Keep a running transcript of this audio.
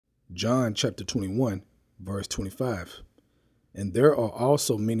John chapter 21, verse 25. And there are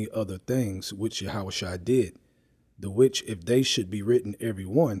also many other things which Yahawashi did, the which if they should be written every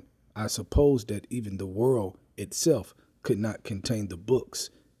one, I suppose that even the world itself could not contain the books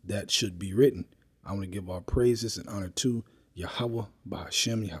that should be written. I want to give our praises and honor to Yahweh,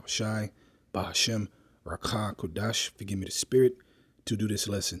 Bahashem, Yahawashi, Bahashem, Rakah, Kodash, forgive me the spirit, to do this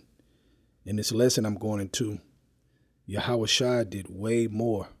lesson. In this lesson, I'm going into Yahawashi did way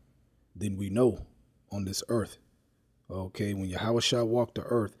more than we know on this earth. Okay, when Yahawashi walked the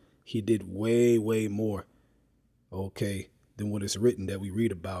earth, he did way, way more, okay, than what is written that we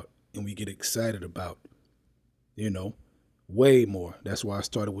read about and we get excited about. You know, way more. That's why I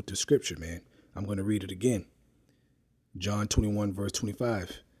started with the scripture, man. I'm going to read it again. John 21, verse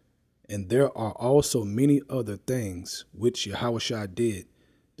 25. And there are also many other things which Yahawashi did,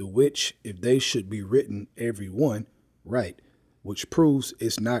 the which, if they should be written every one, right, which proves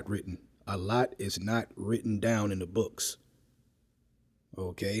it's not written. A lot is not written down in the books.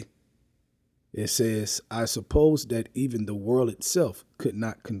 Okay. It says, I suppose that even the world itself could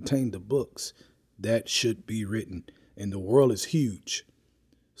not contain the books that should be written. And the world is huge.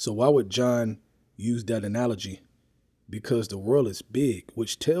 So why would John use that analogy? Because the world is big,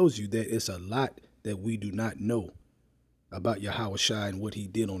 which tells you that it's a lot that we do not know about Yahawashi and what he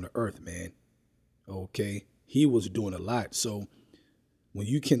did on the earth, man. Okay. He was doing a lot. So when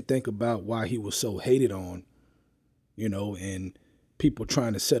you can think about why he was so hated on, you know, and people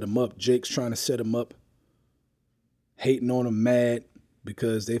trying to set him up, Jake's trying to set him up, hating on him, mad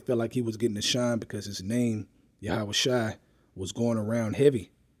because they felt like he was getting the shine because his name, Yahawashi, was going around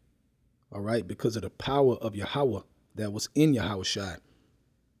heavy. All right, because of the power of Yahweh that was in Yahawashi.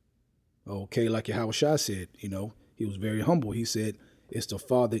 Okay, like Yahawashi said, you know, he was very humble. He said, it's the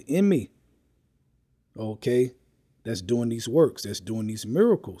Father in me. Okay, that's doing these works, that's doing these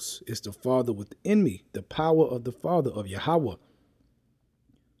miracles. It's the Father within me, the power of the Father of Yahweh.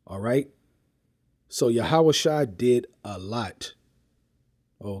 All right. So Yahawashi did a lot.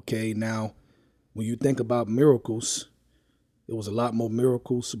 Okay. Now, when you think about miracles, it was a lot more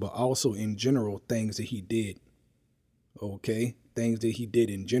miracles, but also in general, things that he did. Okay. Things that he did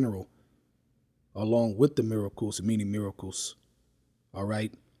in general, along with the miracles, many miracles. All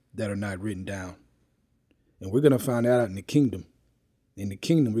right. That are not written down. And we're going to find that out in the kingdom. In the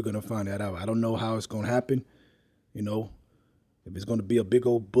kingdom, we're going to find that out. I don't know how it's going to happen, you know. If it's going to be a big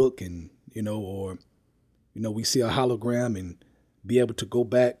old book and, you know, or, you know, we see a hologram and be able to go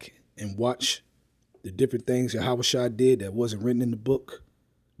back and watch the different things Yahawashi did that wasn't written in the book.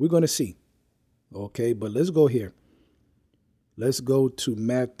 We're going to see. Okay, but let's go here. Let's go to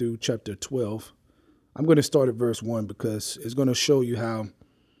Matthew chapter 12. I'm going to start at verse 1 because it's going to show you how,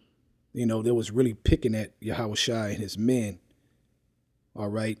 you know, they was really picking at Yahawashi and his men. All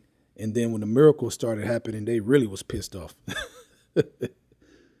right. And then when the miracles started happening, they really was pissed off.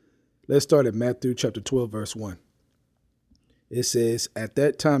 Let's start at Matthew chapter 12, verse 1. It says, at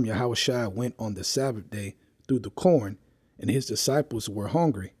that time, Yahawashi went on the Sabbath day through the corn, and his disciples were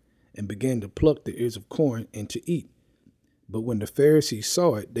hungry and began to pluck the ears of corn and to eat. But when the Pharisees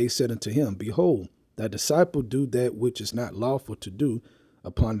saw it, they said unto him, behold, thy disciple do that which is not lawful to do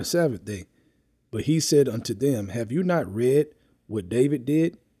upon the Sabbath day. But he said unto them, have you not read what David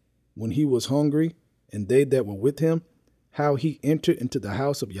did when he was hungry, and they that were with him, how he entered into the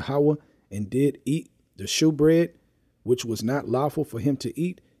house of Yahweh and did eat the shewbread, which was not lawful for him to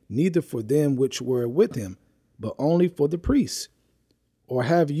eat, neither for them which were with him, but only for the priests? Or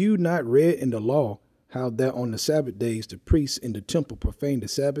have you not read in the law how that on the Sabbath days the priests in the temple profane the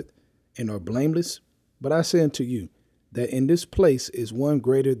Sabbath and are blameless? But I say unto you that in this place is one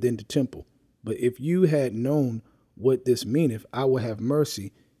greater than the temple. But if you had known what this meaneth, I will have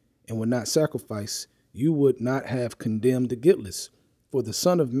mercy and will not sacrifice, you would not have condemned the guiltless. For the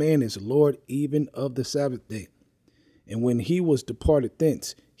Son of Man is Lord even of the Sabbath day. And when he was departed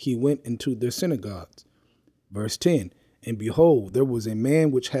thence, he went into their synagogues. Verse 10, and behold, there was a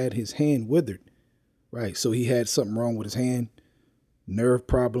man which had his hand withered. Right, so he had something wrong with his hand, nerve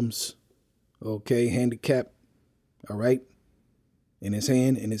problems, okay, handicap, all right, in his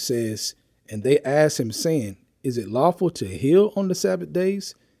hand. And it says, and they asked him, saying, is it lawful to heal on the Sabbath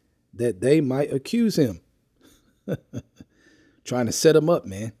days? That they might accuse him. Trying to set him up,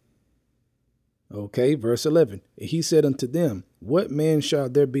 man. Okay, verse 11. He said unto them, what man shall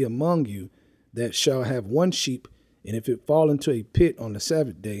there be among you that shall have one sheep, and if it fall into a pit on the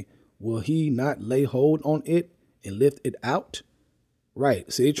Sabbath day, will he not lay hold on it and lift it out? Right.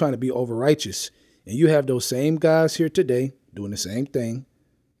 So they're trying to be over righteous. And you have those same guys here today doing the same thing.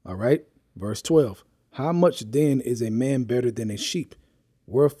 All right. Verse 12. How much then is a man better than a sheep?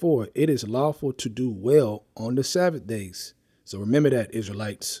 Wherefore it is lawful to do well on the Sabbath days. So remember that,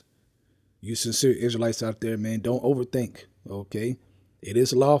 Israelites. You sincere Israelites out there, man, don't overthink, okay? It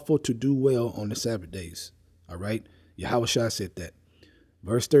is lawful to do well on the Sabbath days, all right? Yahawashi said that.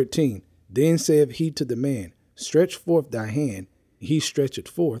 Verse 13, then saith he to the man, stretch forth thy hand. He stretched it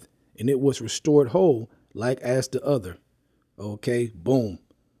forth, and it was restored whole, like as the other. Okay, boom.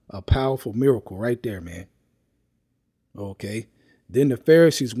 A powerful miracle right there, man. Okay. Then the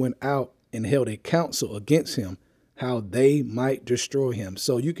Pharisees went out and held a council against him, how they might destroy him.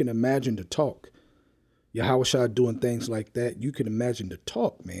 So you can imagine the talk. Yahawashi doing things like that. You can imagine the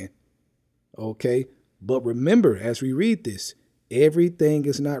talk, man. Okay. But remember, as we read this, everything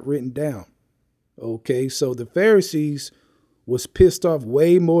is not written down. Okay. So the Pharisees was pissed off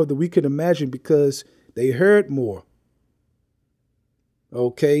way more than we could imagine because they heard more.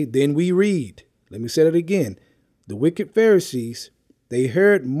 Okay. Then we read. Let me say that again. The wicked Pharisees, they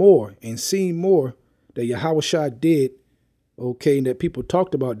heard more and seen more that Yahawashi did, okay, and that people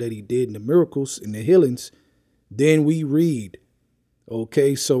talked about that he did, and the miracles and the healings, then we read.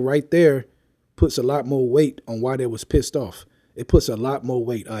 Okay, so right there puts a lot more weight on why they was pissed off. It puts a lot more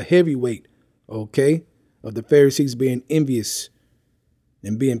weight, a heavy weight, okay, of the Pharisees being envious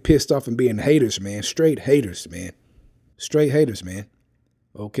and being pissed off and being haters, man. Straight haters, man. Straight haters, man.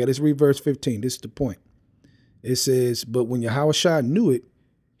 Okay, let's read verse 15. This is the point. It says, but when Yahawashi knew it,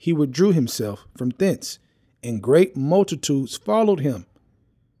 he withdrew himself from thence, and great multitudes followed him,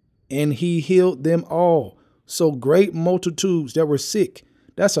 and he healed them all. So great multitudes that were sick.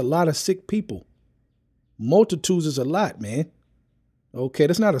 That's a lot of sick people. Multitudes is a lot, man. Okay,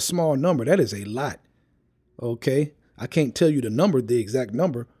 that's not a small number. That is a lot. Okay, I can't tell you the number, the exact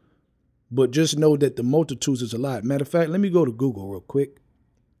number, but just know that the multitudes is a lot. Matter of fact, let me go to Google real quick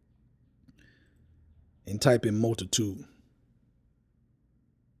and type in multitude.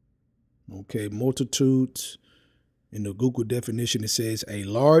 Okay, multitudes. In the Google definition, it says a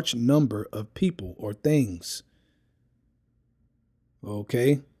large number of people or things.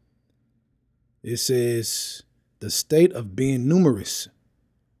 Okay. It says the state of being numerous.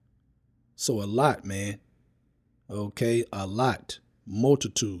 So a lot, man. Okay, a lot.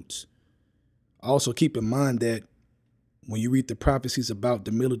 Multitudes. Also keep in mind that when you read the prophecies about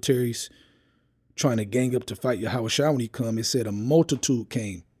the militaries trying to gang up to fight Yahawashi when he come, it said a multitude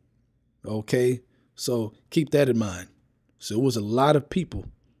came. Okay, so keep that in mind. So it was a lot of people.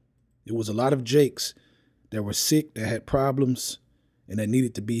 It was a lot of Jakes that were sick, that had problems, and that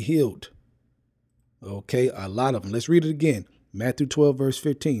needed to be healed. Okay, a lot of them. Let's read it again. Matthew 12, verse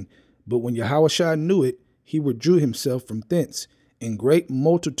 15. But when Yahawashi knew it, he withdrew himself from thence, and great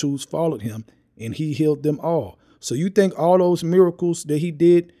multitudes followed him, and he healed them all. So you think all those miracles that he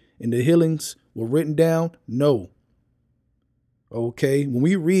did and the healings were written down? No. Okay, when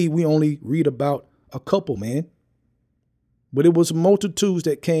we read, we only read about a couple, man. But it was multitudes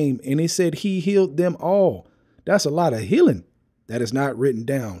that came, and it said he healed them all. That's a lot of healing that is not written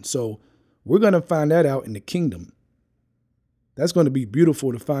down. So we're going to find that out in the kingdom. That's going to be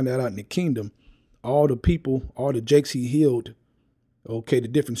beautiful to find that out in the kingdom. All the people, all the Jakes he healed, okay, the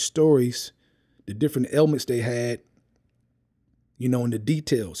different stories, the different ailments they had, you know, in the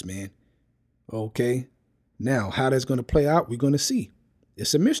details, man. Okay. Now, how that's going to play out, we're going to see.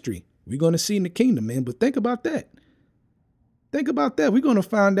 It's a mystery. We're going to see in the kingdom, man. But think about that. Think about that. We're going to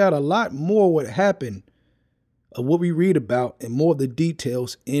find out a lot more what happened, of what we read about, and more of the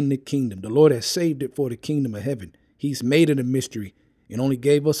details in the kingdom. The Lord has saved it for the kingdom of heaven. He's made it a mystery and only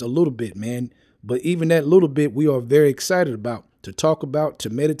gave us a little bit, man. But even that little bit we are very excited about, to talk about, to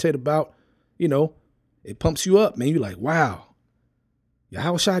meditate about. You know, it pumps you up, man. You're like, wow,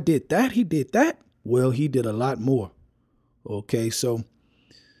 Yahawashi did that. He did that. Well, he did a lot more. Okay, so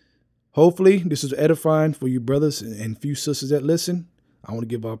hopefully this is edifying for you brothers and few sisters that listen. I want to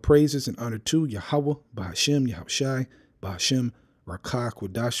give our praises and honor to Yahweh, Bahashem, Yahawashi, Bahashem, Rakah,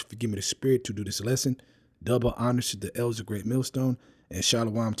 Kodash. Forgive me the spirit to do this lesson. Double honors to the elders of Great Millstone. And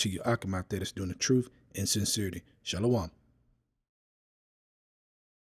shalom to you, Akim out there that's doing the truth and sincerity. Shalom.